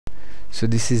So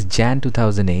this is Jan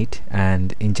 2008,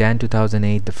 and in Jan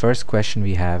 2008 the first question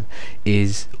we have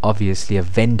is obviously a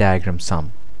Venn diagram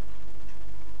sum.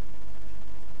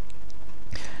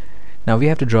 Now we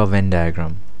have to draw a Venn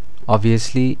diagram.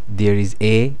 Obviously there is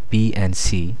A, B and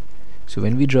C. So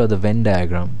when we draw the Venn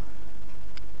diagram,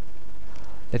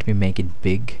 let me make it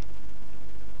big.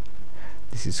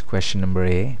 This is question number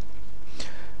A.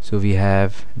 So we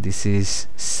have, this is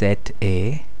set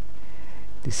A,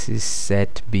 this is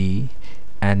set B,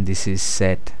 and this is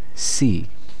set C.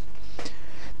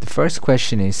 The first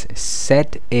question is,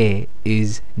 set A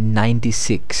is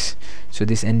 96. So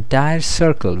this entire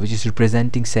circle which is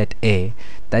representing set A,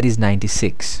 that is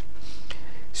 96.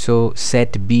 So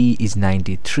set B is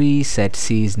 93, set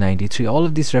C is 93. All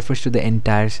of this refers to the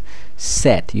entire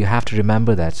set. You have to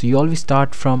remember that. So you always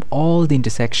start from all the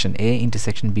intersection, A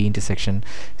intersection B intersection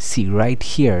C, right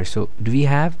here. So do we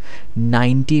have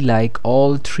 90 like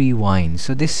all three wines?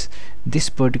 So this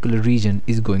particular region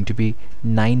is going to be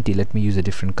 90. Let me use a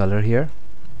different color here.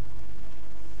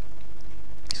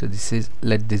 So this is,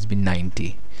 let this be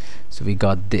 90. So we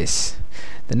got this.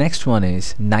 The next one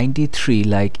is 93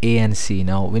 like A and C.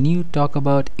 Now when you talk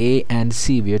about A and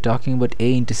C, we are talking about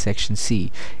A intersection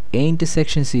C. A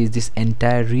intersection C is this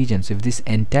entire region. So if this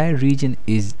entire region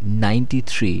is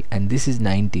 93 and this is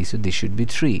 90, so this should be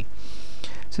 3.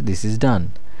 So this is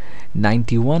done.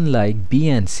 91 like B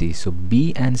and C. So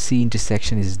B and C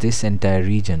intersection is this entire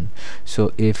region.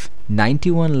 So if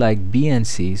 91 like B and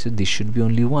C, so this should be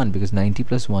only 1, because 90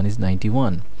 plus 1 is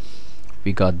 91.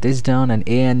 We got this down, and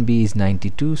A and B is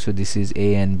 92. So this is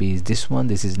A and B is this one.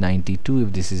 This is 92.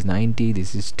 If this is 90,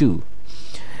 this is 2.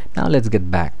 Now let's get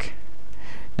back.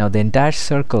 Now the entire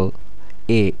circle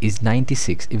A is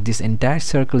 96. If this entire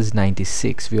circle is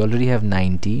 96, we already have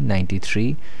 90,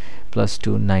 93 plus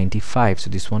 2, 95. So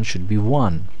this one should be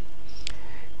 1.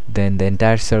 Then the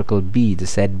entire circle B, the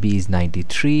set B is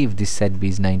 93. If this set B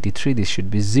is 93, this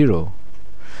should be 0,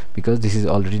 because this is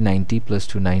already 90 plus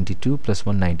 2, 92 plus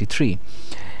 1, 93.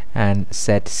 And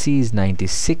set C is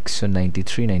 96, so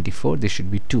 93, 94, this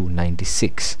should be 2,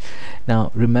 96.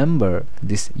 Now remember,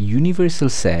 this universal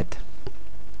set,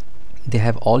 they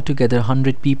have altogether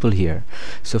 100 people here.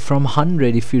 So from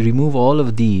 100, if we remove all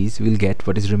of these, we'll get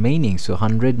what is remaining. So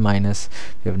 100 minus,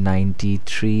 we have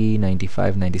 93,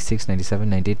 95, 96, 97,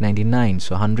 98, 99.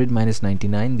 So 100 minus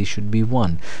 99, this should be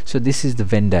 1. So this is the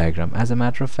Venn diagram. As a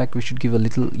matter of fact, we should give a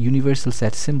little universal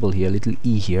set symbol here, little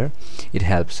e here. It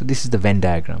helps. So this is the Venn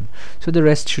diagram. So the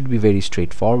rest should be very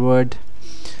straightforward.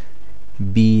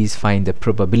 B is find the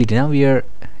probability. Now we are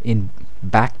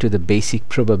back to the basic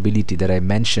probability that I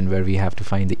mentioned, where we have to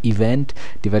find the event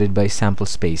divided by sample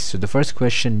space. So the first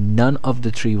question, none of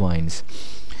the three wines.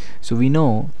 So we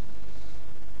know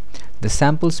the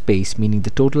sample space, meaning the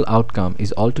total outcome,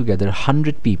 is altogether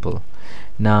 100 people.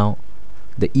 Now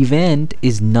the event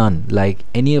is none like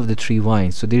any of the three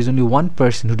wines. So there is only one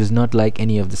person who does not like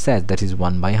any of the sets, that is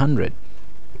 1 by 100.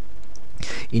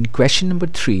 In question number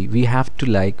 3, we have to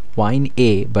like wine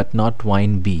A but not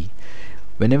wine B.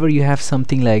 Whenever you have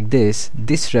something like this,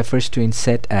 this refers to in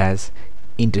set as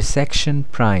intersection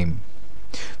prime.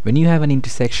 When you have an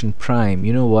intersection prime,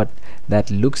 you know what that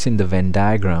looks in the Venn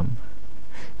diagram.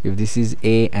 If this is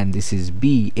A and this is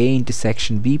B, A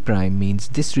intersection B prime means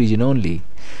this region only.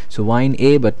 So wine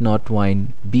A but not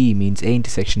wine B means A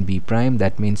intersection B prime,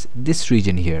 that means this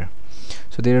region here.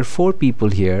 So there are 4 people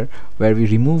here where we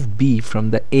remove B from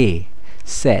the A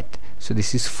set. So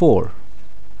this is 4.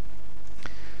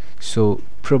 So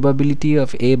probability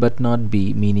of A but not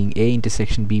B, meaning A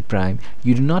intersection B prime,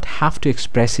 you do not have to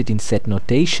express it in set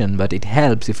notation, but it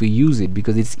helps if we use it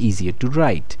because it's easier to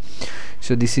write.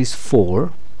 So this is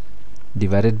 4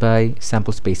 divided by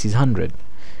sample space is 100.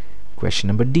 Question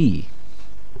number D.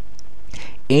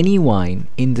 Any wine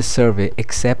in the survey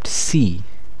except C.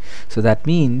 So that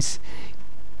means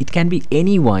it can be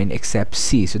any wine except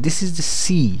C. So this is the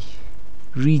C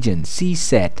region, C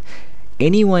set.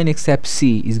 Any wine except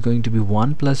C is going to be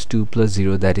 1 plus 2 plus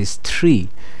 0, that is 3.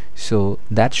 So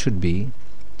that should be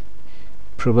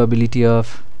probability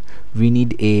of, we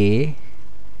need A,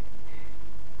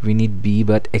 we need B,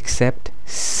 but except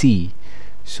C.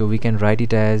 So we can write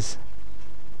it as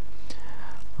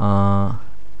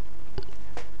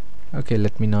okay,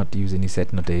 let me not use any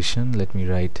set notation. Let me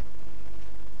write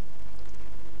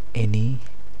any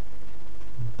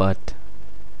but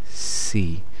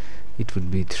C. It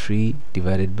would be 3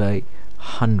 divided by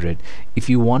 100. If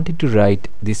you wanted to write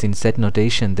this in set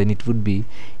notation, then it would be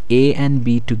A and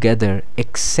B together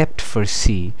except for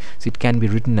C. So it can be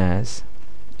written as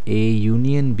A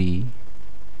union B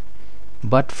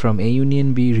but from A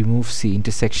union B remove C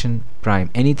intersection prime.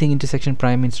 Anything intersection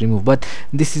prime means remove, but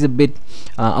this is a bit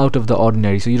out of the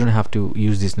ordinary, so you don't have to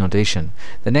use this notation.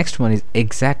 The next one is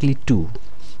exactly 2.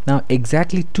 Now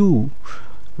exactly 2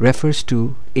 refers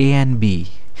to A and B,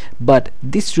 but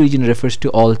this region refers to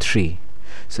all three.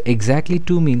 So exactly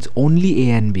 2 means only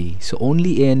A and B, so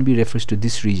only A and B refers to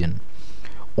this region.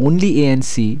 Only A and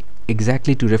C,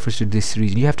 exactly 2 refers to this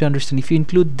region. You have to understand, if you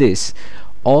include this,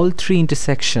 all three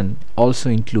intersection also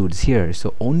includes here.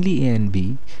 So only A and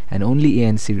B and only A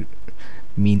and C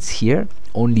means here,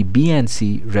 only B and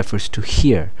C refers to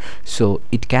here. So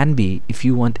it can be, if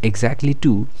you want exactly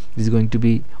 2, this is going to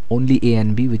be only A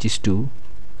and B, which is 2,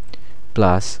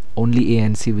 plus only A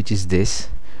and C, which is this,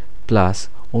 plus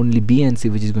only B and C,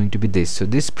 which is going to be this. So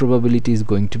this probability is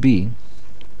going to be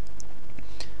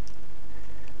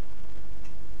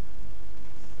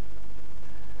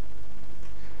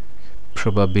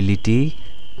probability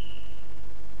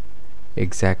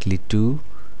exactly 2.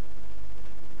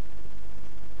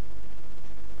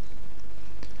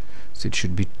 So it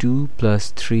should be 2 plus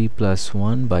 3 plus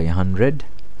 1 by 100,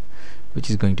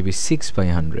 which is going to be 6 by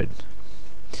 100.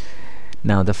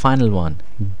 Now the final one,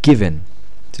 given.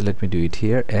 So let me do it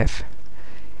here, F,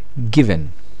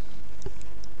 given.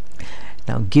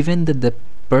 Now given that the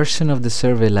person of the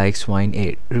survey likes wine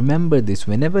 8, remember this,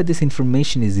 whenever this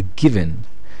information is given,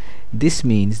 this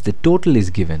means the total is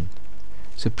given.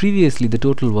 So previously the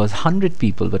total was 100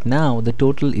 people, but now the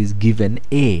total is given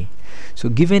A. So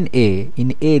given A,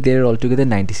 in A there are altogether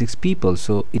 96 people,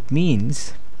 so it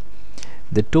means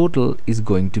the total is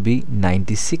going to be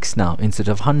 96 now instead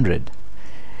of 100.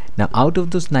 Now out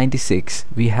of those 96,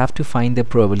 we have to find the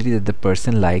probability that the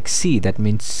person likes C. That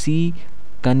means C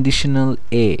conditional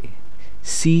A,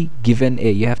 C given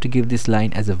A. You have to give this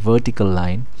line as a vertical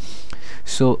line.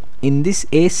 So in this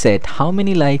A set, how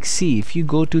many like C? If you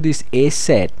go to this A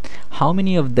set, how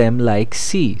many of them like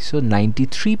C? So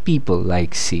 93 people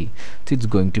like C, so it's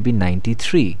going to be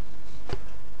 93.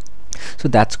 So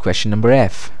that's question number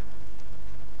F.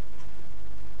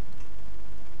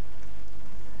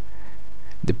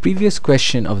 The previous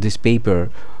question of this paper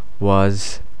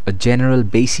was a general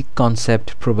basic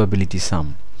concept probability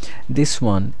sum. This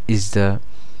one is the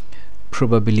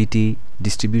probability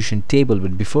distribution table,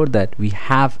 but before that we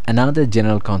have another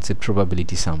general concept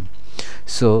probability sum.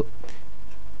 So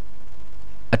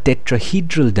a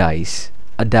tetrahedral dice,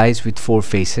 a dice with 4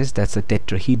 faces, that's a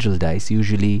tetrahedral dice.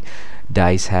 Usually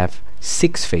dice have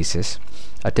 6 faces.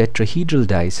 A tetrahedral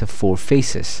dice have 4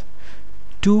 faces.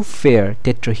 2 fair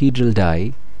tetrahedral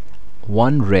die,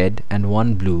 one red and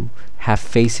one blue, have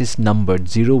faces numbered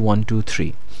 0, 1, 2,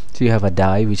 3. So you have a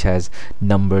die which has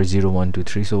number 0, 1, 2,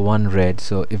 3. So one red,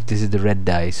 so if this is the red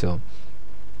die, so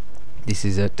this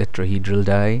is a tetrahedral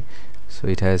die, so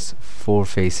it has 4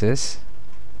 faces.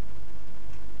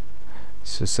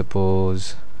 So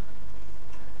suppose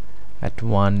at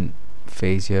one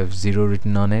face you have 0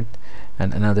 written on it,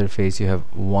 and another face you have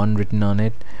 1 written on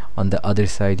it. On the other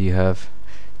side you have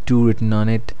 2 written on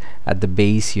it. At the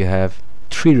base you have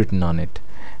 3 written on it.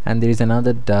 And there is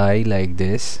another die like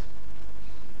this,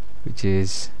 which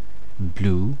is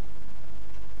blue.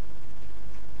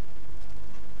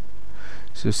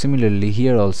 So similarly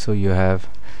here also you have,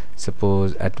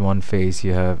 suppose at one face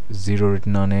you have 0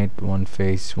 written on it, one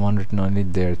face 1 written on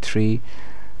it, there are 3,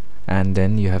 and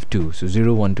then you have 2. So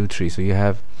 0, 1, 2, 3. So you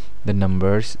have the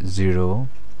numbers 0,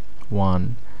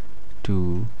 1,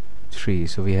 2, 3.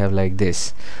 So we have like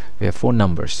this, we have 4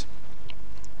 numbers.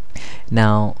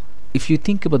 Now if you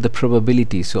think about the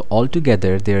probability, so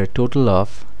altogether there are total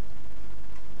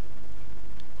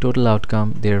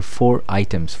outcome, there are 4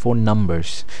 items, 4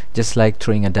 numbers, just like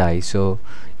throwing a die. So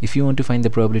if you want to find the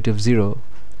probability of 0,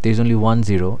 there is only 1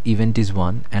 0, event is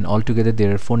 1, and altogether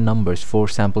there are 4 numbers, 4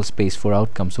 sample space, 4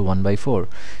 outcomes, so 1 by 4.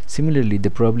 Similarly,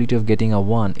 the probability of getting a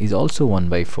 1 is also 1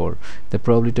 by 4. The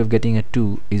probability of getting a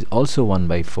 2 is also 1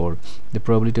 by 4. The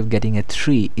probability of getting a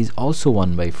 3 is also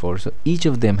 1 by 4. So each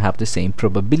of them have the same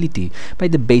probability by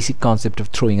the basic concept of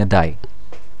throwing a die.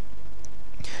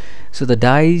 So the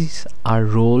dice are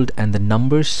rolled and the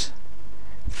numbers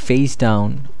face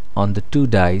down on the 2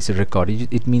 dice are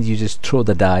recorded. It means you just throw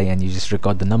the die and you just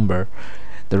record the number.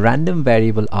 The random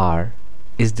variable R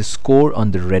is the score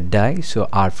on the red die, so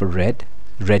R for red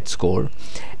score,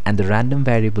 and the random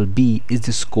variable B is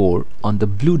the score on the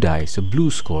blue die, so blue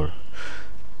score.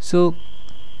 So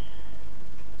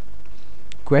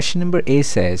question number A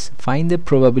says find the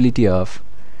probability of,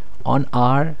 on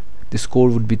R the score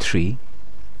would be 3,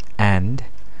 and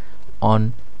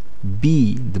on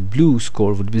B the blue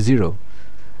score would be 0.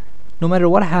 no matter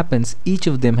what happens, each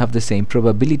of them have the same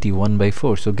probability, 1 by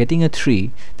 4. So getting a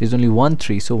 3, there's only one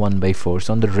 3, so 1 by 4.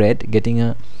 So on the red, getting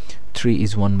a 3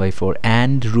 is 1 by 4,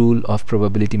 and rule of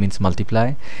probability means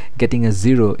multiply. Getting a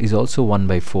 0 is also 1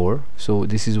 by 4, so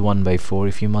this is 1 by 4.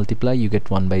 If you multiply, you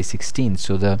get 1 by 16.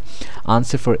 So the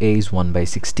answer for A is 1 by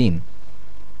 16.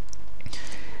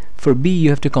 For B, you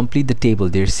have to complete the table.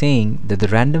 They're saying that the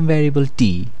random variable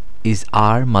t is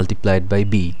r multiplied by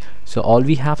b. So all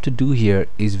we have to do here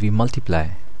is we multiply.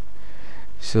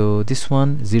 So this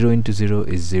one, 0 into 0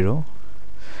 is 0.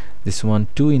 This one,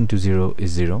 2 into 0 is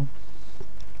 0.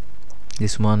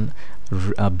 This one,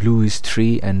 blue is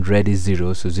 3 and red is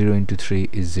 0. So 0 into 3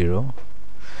 is 0.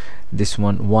 This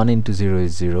one, 1 into 0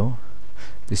 is 0.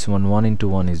 This one, 1 into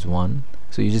 1 is 1.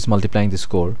 So you're just multiplying the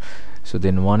score. So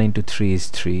then 1 into 3 is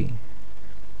 3.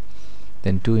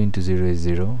 Then 2 into 0 is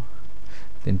 0.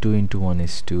 Then 2 into 1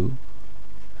 is 2.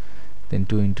 Then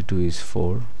 2 into 2 is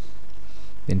 4.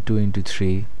 Then 2 into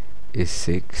 3 is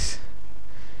 6.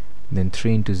 Then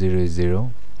 3 into 0 is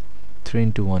 0. 3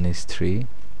 into 1 is 3.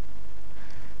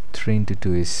 3 into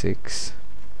 2 is 6.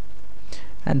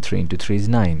 And 3 into 3 is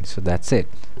 9. So that's it.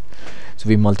 So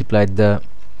we multiplied the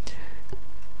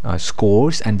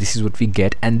scores, and this is what we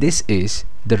get, and this is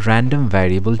the random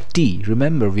variable t.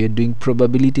 Remember, we are doing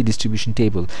probability distribution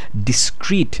table,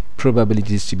 discrete probability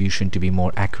distribution to be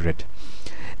more accurate.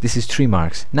 This is 3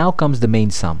 marks. Now comes the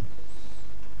main sum.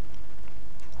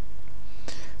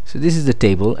 So this is the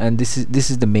table, and this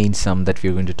is the main sum that we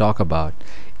are going to talk about.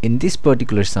 In this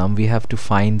particular sum, we have to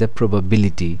find the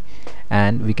probability,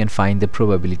 and we can find the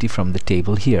probability from the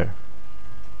table here.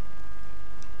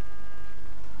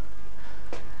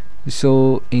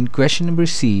 So in question number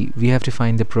C, we have to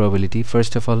find the probability,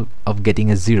 first of all, of getting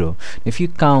a 0. If you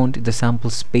count the sample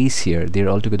space here, they're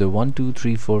altogether 1, 2,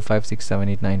 3, 4, 5, 6, 7,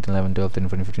 8, 9, 10, 11, 12, 13,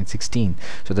 14, 15, 16.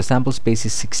 So the sample space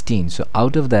is 16. So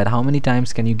out of that, how many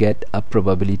times can you get a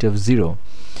probability of 0?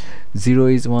 0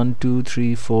 is 1, 2,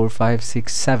 3, 4, 5,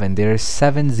 6, 7. There are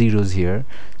 7 zeros here.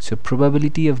 So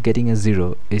probability of getting a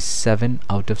 0 is 7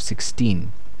 out of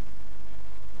 16.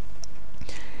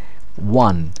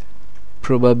 1.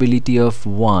 Probability of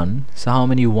 1. So how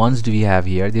many 1s do we have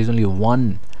here? There's only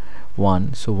one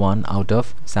 1, so 1 out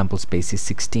of sample space is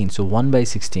 16. So 1 by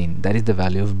 16, that is the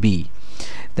value of B.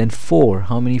 Then 4,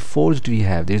 how many 4s do we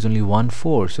have? There's only one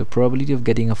 4, so probability of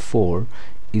getting a 4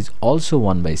 is also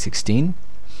 1 by 16.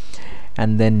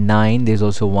 And then 9, there's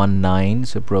also one 9,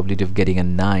 so probability of getting a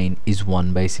 9 is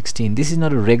 1 by 16. This is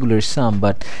not a regular sum,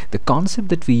 but the concept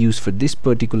that we use for this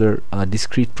particular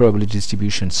discrete probability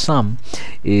distribution sum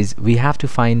is we have to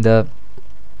find the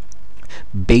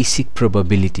basic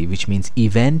probability, which means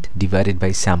event divided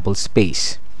by sample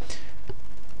space.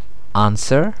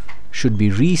 Answer should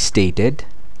be restated.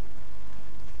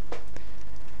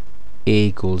 A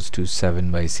equals to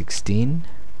 7 by 16.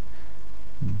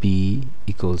 B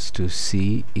equals to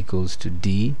C equals to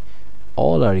D,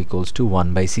 all are equals to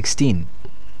 1 by 16.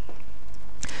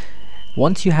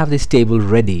 Once you have this table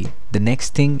ready, the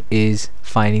next thing is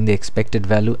finding the expected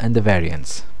value and the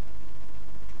variance.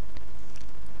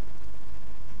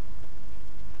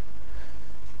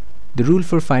 The rule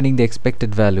for finding the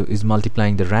expected value is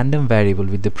multiplying the random variable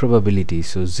with the probability.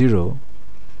 So 0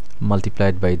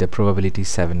 multiplied by the probability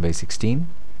 7 by 16.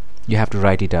 You have to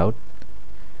write it out.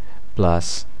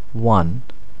 Plus 1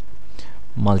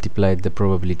 multiplied the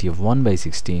probability of 1 by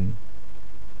 16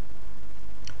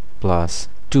 plus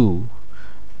 2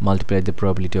 multiplied the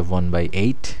probability of 1 by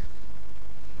 8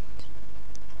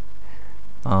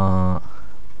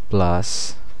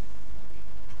 plus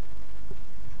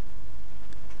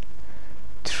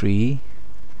 3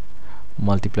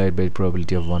 multiplied by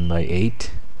probability of 1 by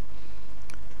 8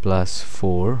 plus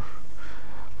 4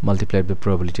 multiplied by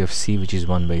probability of C, which is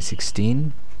 1 by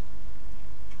 16,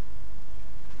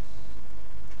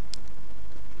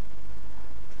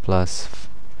 plus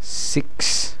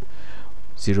 6,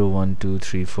 0, 1, 2,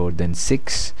 3, 4, then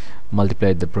 6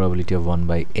 multiplied the probability of 1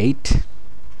 by 8,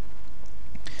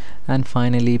 and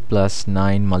finally plus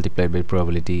 9 multiplied by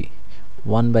probability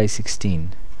 1 by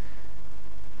 16.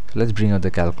 So let's bring out the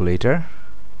calculator.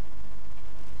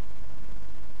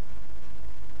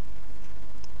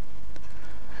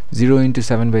 Zero into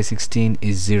 7 by 16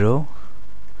 is 0,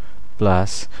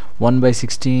 plus 1 by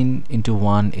 16 into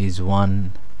 1 is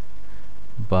 1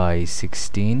 by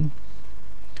 16,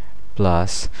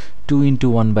 plus 2 into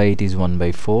 1 by 8 is 1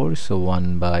 by 4, so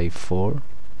 1 by 4,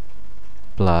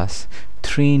 plus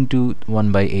 3 into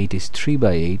 1 by 8 is 3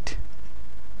 by 8,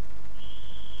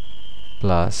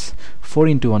 plus 4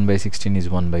 into 1 by 16 is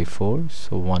 1 by 4,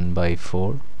 so 1 by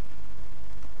 4,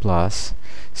 plus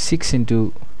 6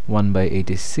 into 1 by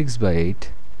 8 is 6 by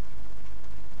 8,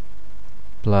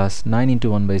 plus 9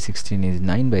 into 1 by 16 is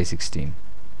 9 by 16.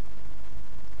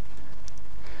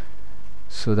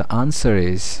 So the answer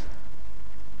is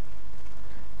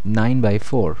 9 by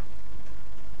 4.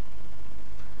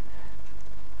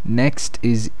 Next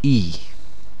is E.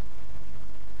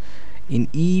 In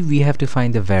E we have to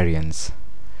find the variance.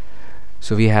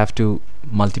 So we have to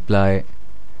multiply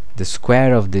the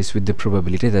square of this with the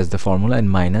probability, that's the formula, and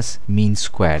minus mean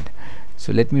squared.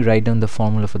 So let me write down the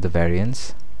formula for the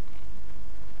variance.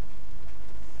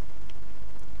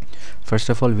 First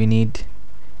of all, we need,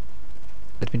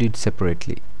 let me do it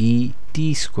separately,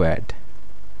 ET squared.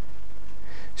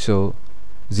 So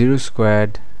 0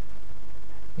 squared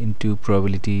into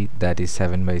probability, that is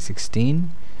 7 by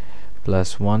 16,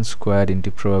 plus 1 squared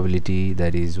into probability,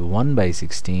 that is 1 by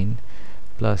 16,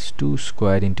 plus 2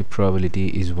 squared into probability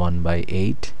is 1 by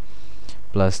 8,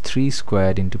 plus 3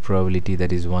 squared into probability,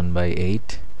 that is 1 by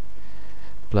 8,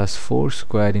 plus 4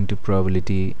 squared into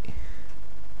probability,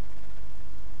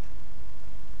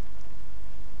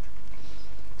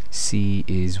 C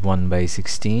is 1 by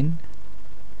 16,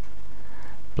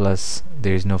 plus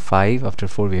there is no 5, after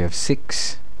 4 we have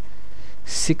 6,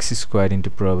 6 squared into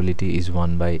probability is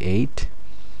 1 by 8,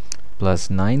 plus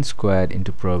 9 squared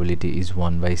into probability is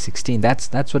 1 by 16.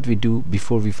 That's what we do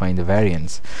before we find the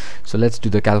variance. So let's do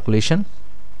the calculation.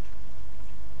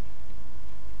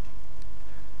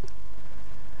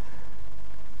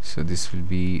 So this will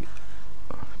be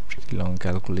a pretty long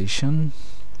calculation.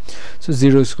 So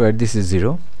 0 squared, this is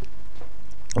 0,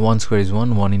 1 squared is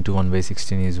 1, 1 into 1 by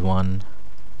 16 is 1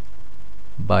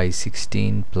 by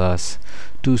 16, plus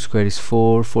 2 squared is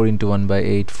 4, 4 into 1 by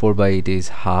 8, 4 by 8 is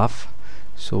half,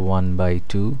 so 1 by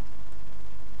 2,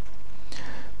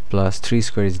 plus 3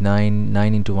 squared is 9,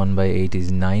 9 into 1 by 8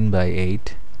 is 9 by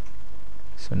 8,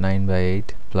 so 9 by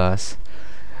 8, plus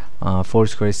 4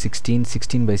 squared is 16,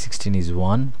 16 by 16 is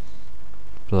 1,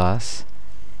 plus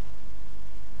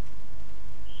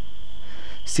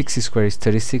 6 squared is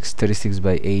 36, 36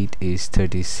 by 8 is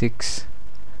 36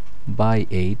 by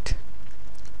 8,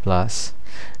 plus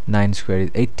 9 squared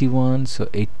is 81, so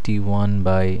 81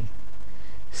 by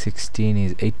 16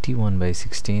 is 81 by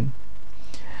 16,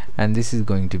 and this is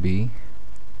going to be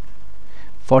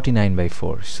 49 by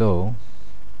 4. So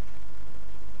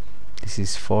this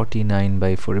is 49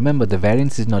 by 4. Remember, the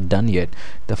variance is not done yet.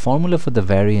 The formula for the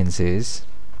variance is,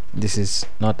 this is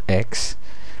not x,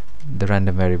 the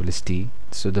random variable is t,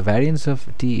 so the variance of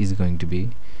t is going to be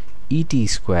ET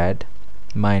squared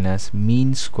minus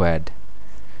mean squared.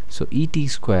 So ET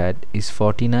squared is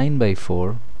 49 by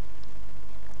 4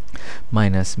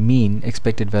 minus mean,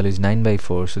 expected value is 9 by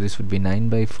 4, so this would be 9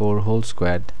 by 4 whole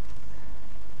squared.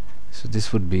 So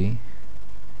this would be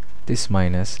this,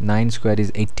 minus 9 squared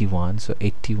is 81, so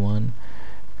 81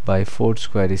 by 4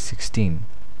 squared is 16,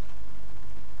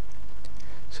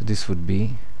 so this would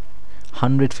be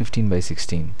 115 by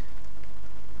 16,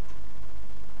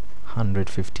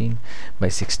 115 by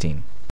 16.